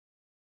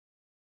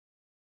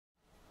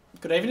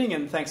Good evening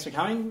and thanks for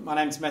coming. My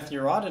name is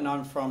Matthew Wright and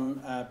I'm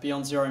from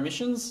Beyond Zero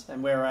Emissions,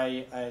 and we're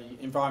a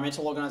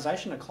environmental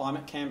organisation, a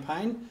climate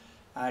campaign,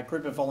 a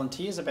group of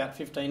volunteers, about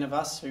 15 of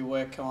us who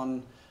work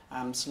on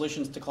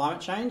solutions to climate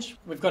change.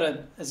 We've got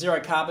a zero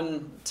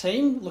carbon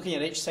team looking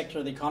at each sector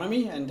of the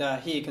economy, and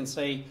here you can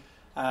see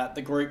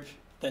the group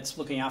that's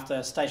looking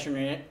after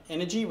stationary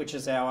energy, which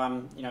is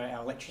our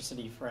our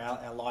electricity for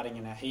our lighting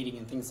and our heating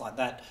and things like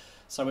that.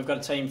 So we've got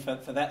a team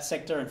for that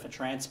sector and for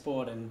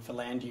transport and for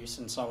land use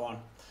and so on.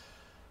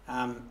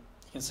 You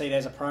can see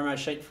there's a promo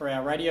sheet for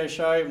our radio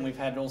show, and we've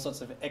had all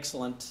sorts of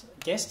excellent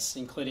guests,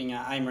 including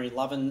Amory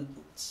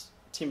Lovins,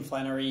 Tim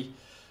Flannery.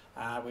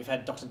 We've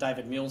had Dr.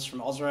 David Mills from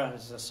AUSRA,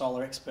 who's a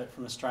solar expert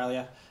from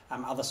Australia,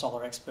 other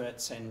solar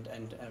experts,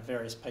 and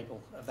various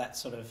people of that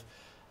sort of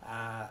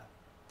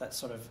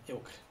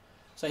ilk.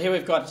 So here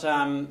we've got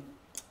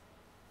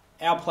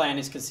our plan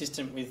is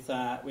consistent with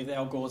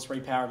Al Gore's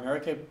Repower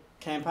America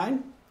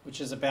campaign,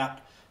 which is about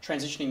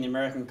transitioning the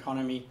American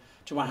economy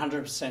to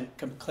 100%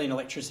 clean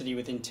electricity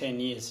within 10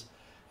 years.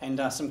 And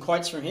some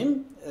quotes from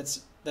him: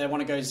 they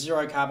want to go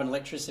zero carbon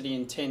electricity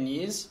in 10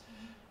 years,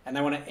 and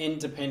they want to end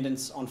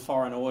dependence on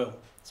foreign oil.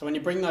 So when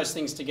you bring those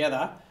things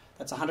together,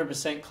 that's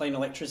 100% clean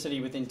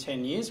electricity within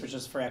 10 years, which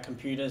is for our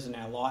computers and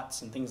our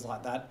lights and things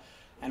like that,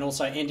 and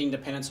also ending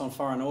dependence on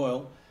foreign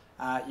oil.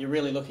 You're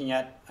really looking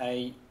at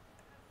a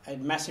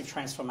massive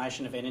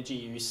transformation of energy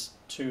use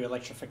to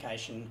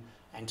electrification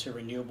and to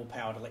renewable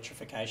powered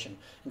electrification.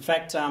 In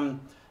fact,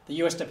 the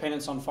US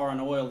dependence on foreign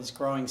oil is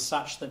growing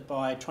such that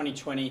by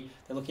 2020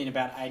 they're looking at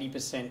about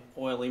 80%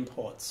 oil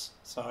imports.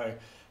 So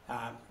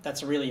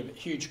that's a really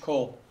huge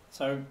call.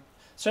 So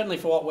certainly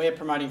for what we're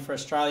promoting for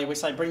Australia, we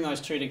say bring those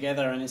two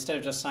together, and instead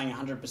of just saying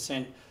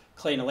 100%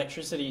 clean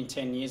electricity in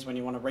 10 years when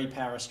you want to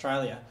repower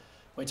Australia,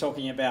 we're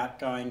talking about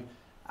going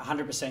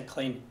 100%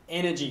 clean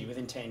energy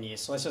within 10 years.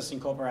 So let's just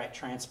incorporate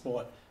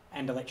transport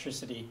and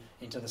electricity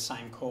into the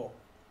same call.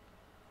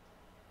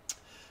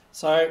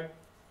 So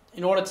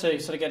in order to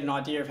sort of get an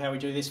idea of how we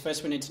do this,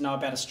 first we need to know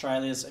about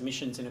Australia's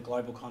emissions in a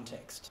global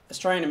context.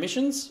 Australian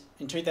emissions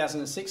in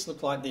 2006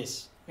 looked like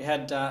this. We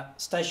had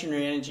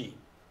stationary energy.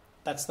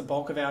 That's the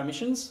bulk of our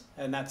emissions,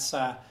 and that's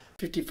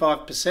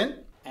 55%,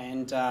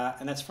 and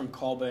that's from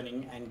coal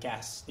burning and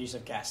gas, the use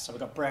of gas. So we've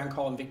got brown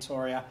coal in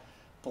Victoria,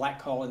 black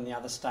coal in the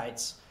other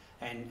states,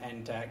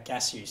 and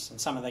gas use. And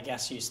some of the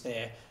gas use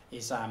there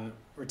is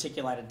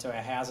reticulated to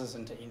our houses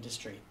and to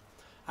industry.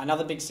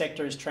 Another big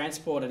sector is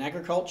transport and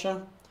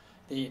agriculture.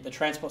 The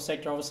transport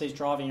sector obviously is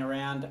driving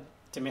around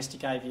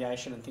domestic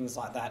aviation and things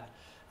like that.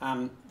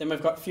 Then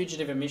we've got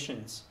fugitive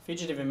emissions.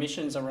 Fugitive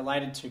emissions are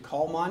related to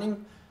coal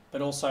mining,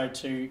 but also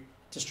to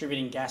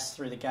distributing gas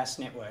through the gas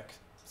network.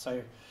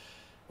 So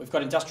we've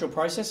got industrial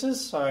processes.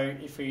 So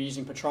if we're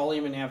using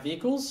petroleum in our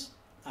vehicles,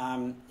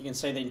 you can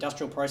see the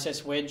industrial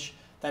process wedge.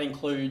 That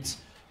includes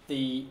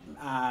the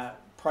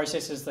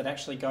processes that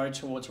actually go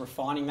towards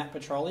refining that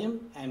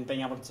petroleum and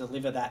being able to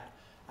deliver that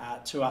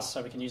to us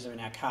so we can use them in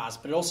our cars.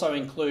 But it also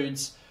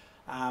includes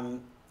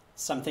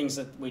some things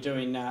that we do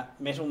in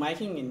metal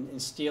making, in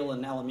steel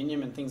and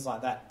aluminium and things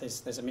like that.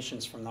 There's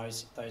emissions from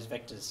those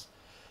vectors.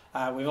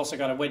 We've also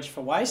got a wedge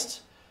for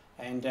waste,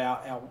 and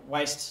our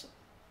waste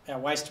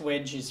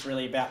wedge is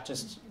really about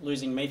just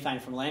losing methane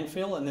from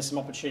landfill, and there's some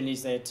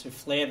opportunities there to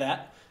flare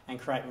that and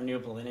create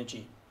renewable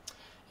energy.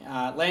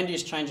 Land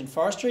use change in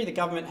forestry, the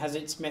government has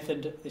its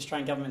method, the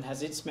Australian government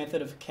has its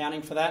method of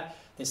accounting for that.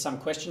 There's some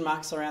question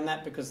marks around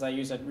that because they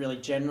use a really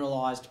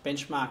generalised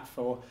benchmark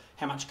for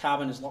how much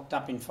carbon is locked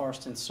up in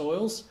forest and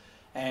soils,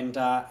 and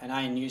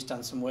ANU's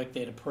done some work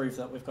there to prove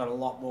that we've got a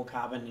lot more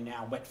carbon in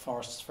our wet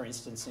forests, for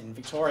instance, in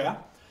Victoria,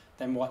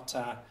 than what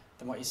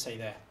you see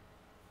there.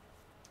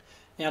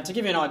 Now, to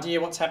give you an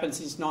idea what's happened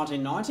since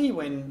 1990,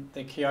 when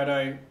the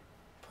Kyoto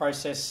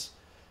process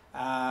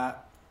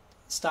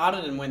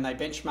started and when they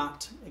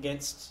benchmarked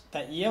against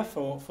that year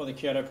for the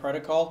Kyoto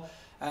Protocol,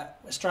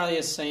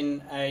 Australia's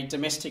seen a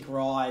domestic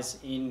rise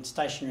in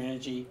stationary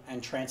energy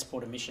and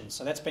transport emissions.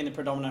 So that's been the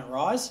predominant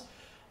rise,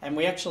 and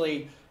we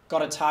actually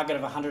got a target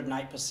of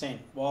 108%,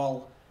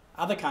 while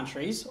other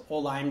countries,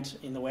 all aimed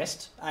in the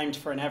West, aimed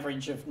for an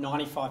average of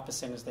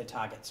 95% as their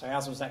target. So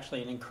ours was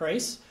actually an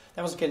increase.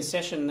 That was a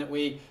concession that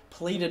we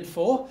pleaded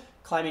for,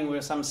 claiming we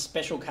were some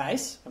special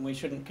case and we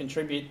shouldn't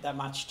contribute that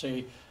much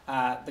to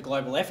the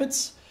global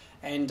efforts.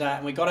 And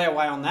we got our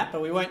way on that,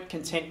 but we weren't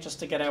content just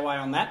to get our way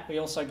on that. We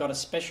also got a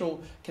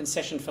special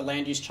concession for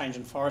land use change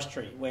in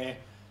forestry, where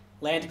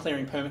land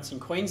clearing permits in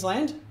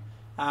Queensland,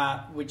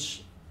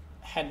 which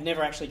had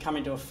never actually come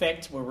into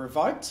effect, were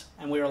revoked,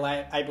 and we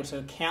were able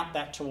to count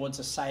that towards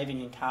a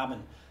saving in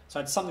carbon. So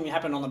it's something that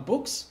happened on the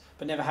books,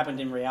 but never happened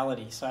in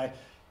reality. So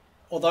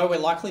although we're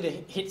likely to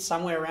hit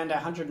somewhere around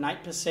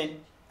 108%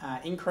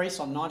 increase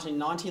on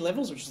 1990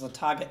 levels, which is the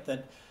target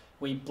that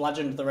we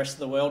bludgeoned the rest of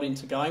the world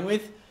into going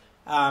with,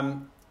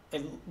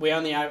 we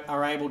only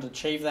are able to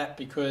achieve that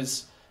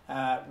because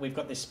we've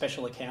got this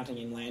special accounting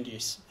in land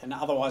use, and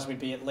otherwise we'd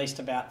be at least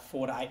about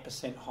 4 to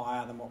 8%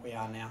 higher than what we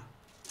are now.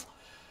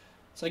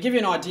 So to give you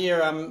an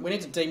idea, we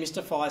need to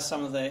demystify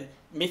some of the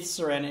myths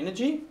around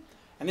energy,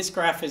 And this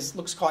graph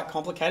looks quite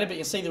complicated, but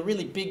you see the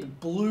really big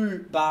blue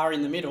bar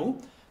in the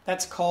middle,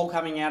 that's coal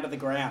coming out of the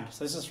ground.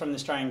 So this is from the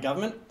Australian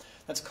government.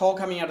 That's coal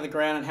coming out of the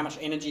ground and how much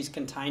energy is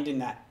contained in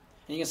that.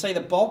 And you can see the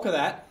bulk of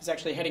that is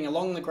actually heading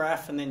along the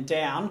graph and then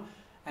down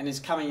and is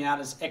coming out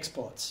as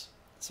exports.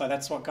 So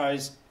that's what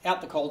goes out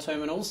the coal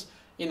terminals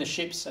in the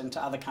ships and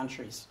to other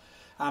countries.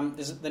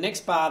 The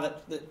next bar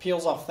that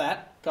peels off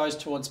that goes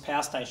towards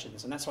power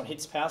stations, and that's what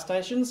hits power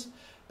stations.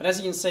 But as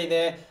you can see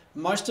there,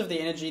 most of the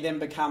energy then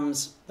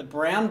becomes the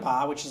brown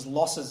bar, which is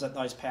losses at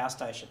those power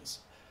stations.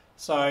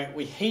 So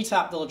we heat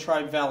up the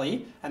Latrobe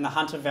Valley and the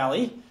Hunter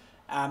Valley.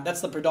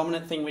 That's the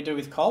predominant thing we do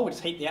with coal, we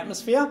just heat the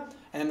atmosphere.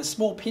 And then the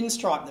small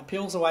pinstripe that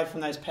peels away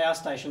from those power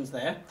stations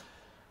there,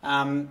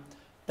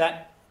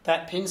 that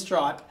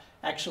pinstripe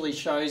actually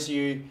shows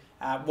you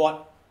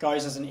what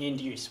goes as an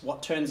end use,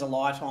 what turns a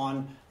light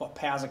on, what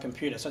powers a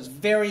computer. So it's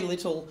very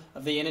little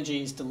of the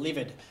energy is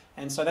delivered.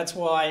 And so that's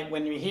why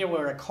when you hear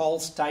we're a coal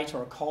state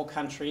or a coal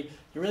country,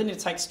 you really need to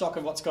take stock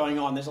of what's going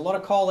on. There's a lot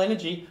of coal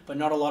energy, but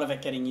not a lot of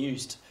it getting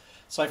used.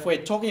 So if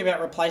we're talking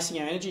about replacing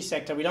our energy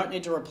sector, we don't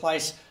need to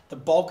replace the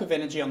bulk of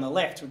energy on the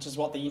left, which is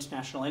what the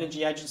International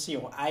Energy Agency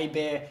or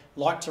ABARE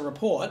like to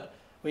report.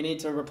 We need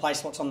to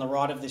replace what's on the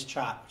right of this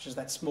chart, which is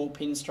that small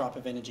pinstripe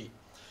of energy.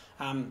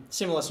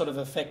 Similar sort of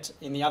effect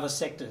in the other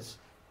sectors.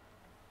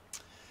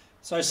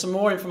 So some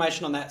more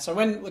information on that. So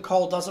when the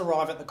coal does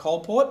arrive at the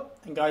coal port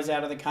and goes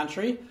out of the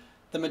country,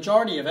 the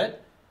majority of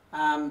it,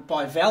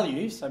 by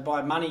value, so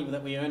by money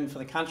that we earn for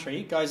the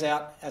country, goes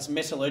out as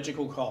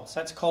metallurgical coal.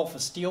 So that's coal for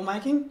steel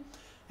making,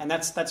 and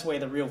that's where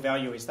the real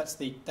value is. That's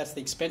the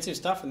expensive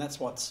stuff, and that's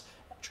what's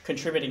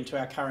contributing to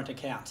our current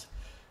account.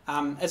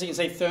 As you can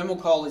see, thermal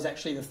coal is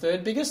actually the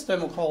third biggest.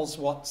 Thermal coal is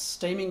what's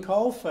steaming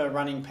coal for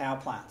running power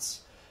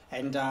plants.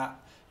 And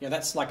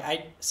that's like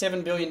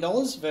 $7 billion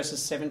versus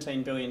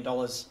 $17 billion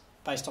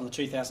based on the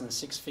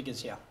 2006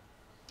 figures here.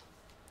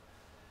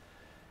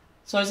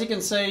 So as you can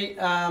see,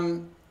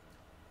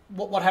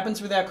 what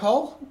happens with our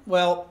coal?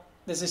 Well,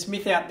 there's this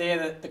myth out there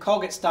that the coal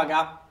gets dug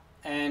up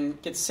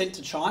and gets sent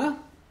to China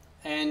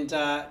and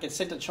gets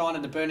sent to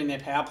China to burn in their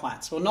power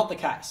plants. Well, not the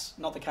case.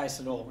 Not the case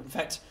at all. In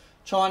fact,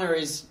 China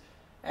is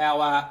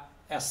our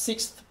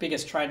sixth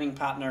biggest trading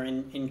partner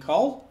in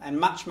coal and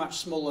much, much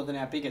smaller than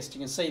our biggest. You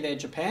can see there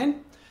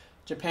Japan.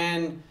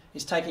 Japan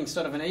is taking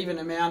sort of an even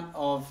amount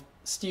of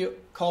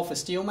coal for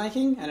steel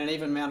making and an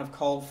even amount of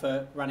coal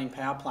for running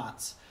power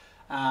plants.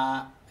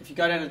 If you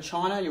go down to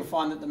China, you'll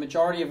find that the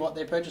majority of what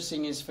they're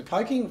purchasing is for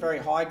coking, very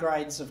high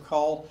grades of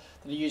coal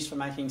that are used for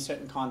making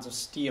certain kinds of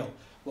steel,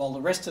 while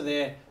the rest of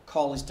their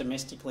coal is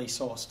domestically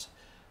sourced.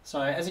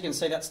 So as you can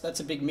see, that's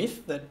a big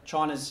myth that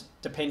China's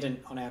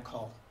dependent on our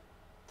coal.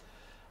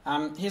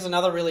 Here's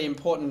another really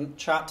important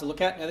chart to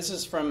look at. Now this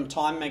is from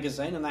Time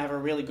magazine, and they have a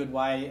really good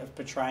way of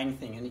portraying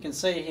things. And you can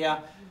see here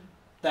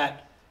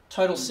that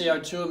total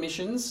CO2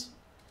 emissions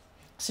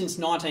since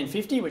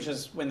 1950, which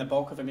is when the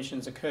bulk of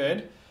emissions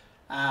occurred,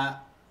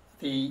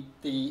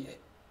 the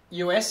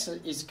US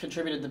is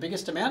contributed the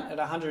biggest amount at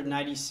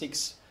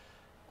 186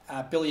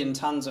 billion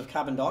tonnes of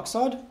carbon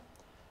dioxide,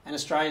 and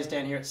Australia's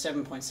down here at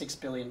 7.6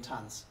 billion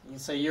tonnes. You can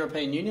see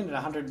European Union at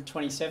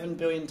 127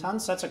 billion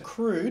tonnes. So that's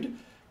accrued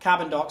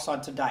carbon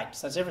dioxide to date.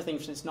 So that's everything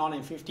since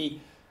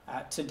 1950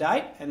 to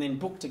date, and then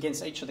booked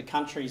against each of the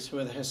countries who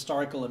are the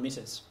historical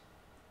emitters.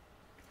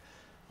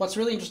 What's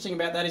really interesting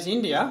about that is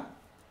India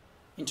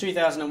in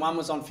 2001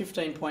 was on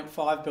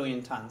 15.5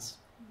 billion tonnes,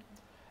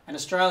 and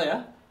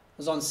Australia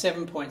was on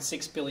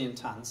 7.6 billion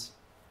tonnes.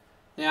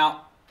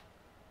 Now,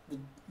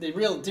 the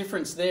real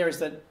difference there is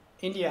that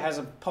India has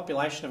a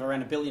population of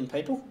around 1 billion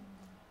people,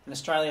 and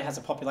Australia has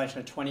a population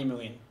of 20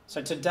 million.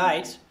 So to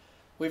date,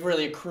 we've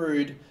really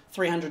accrued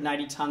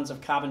 380 tonnes of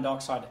carbon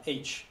dioxide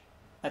each.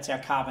 That's our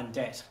carbon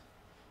debt,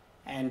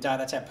 and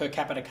that's our per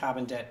capita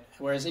carbon debt,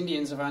 whereas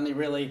Indians have only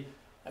really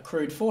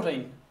accrued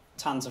 14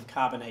 tonnes of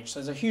carbon each. So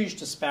there's a huge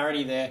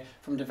disparity there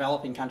from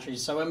developing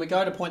countries. So when we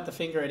go to point the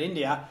finger at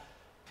India,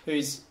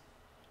 who's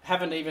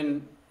haven't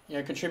even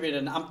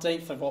contributed an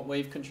umpteenth of what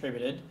we've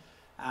contributed,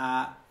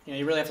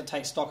 you really have to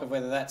take stock of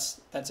whether that's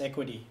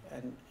equity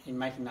and in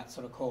making that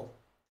sort of call.